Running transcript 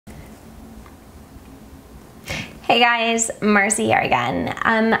Hey guys, Marcy here again.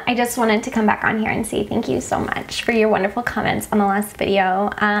 I just wanted to come back on here and say thank you so much for your wonderful comments on the last video.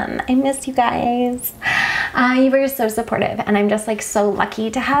 I missed you guys. You were so supportive, and I'm just like so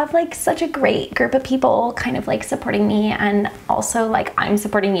lucky to have like such a great group of people kind of like supporting me, and also like I'm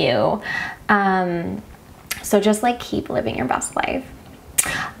supporting you. So just like keep living your best life.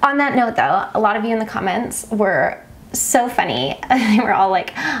 On that note though, a lot of you in the comments were so funny. They were all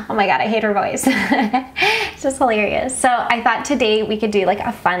like, oh my god, I hate her voice. It's just hilarious. So I thought today we could do like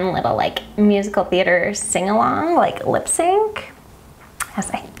a fun little like musical theater sing-along, like lip sync.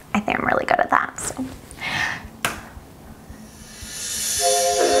 Yes, I think I'm really good at that. So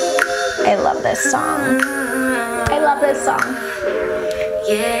I love this song. I love this song.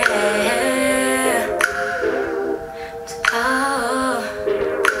 Yeah.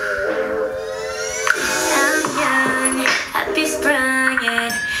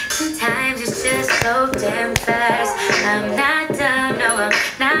 Sometimes it's just so damn fast. I'm not dumb, no, I'm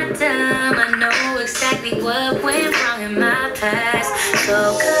not dumb. I know exactly what went wrong in my past.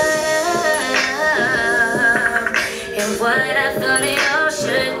 So caught up in what I thought it all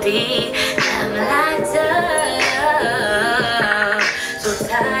should be. I'm like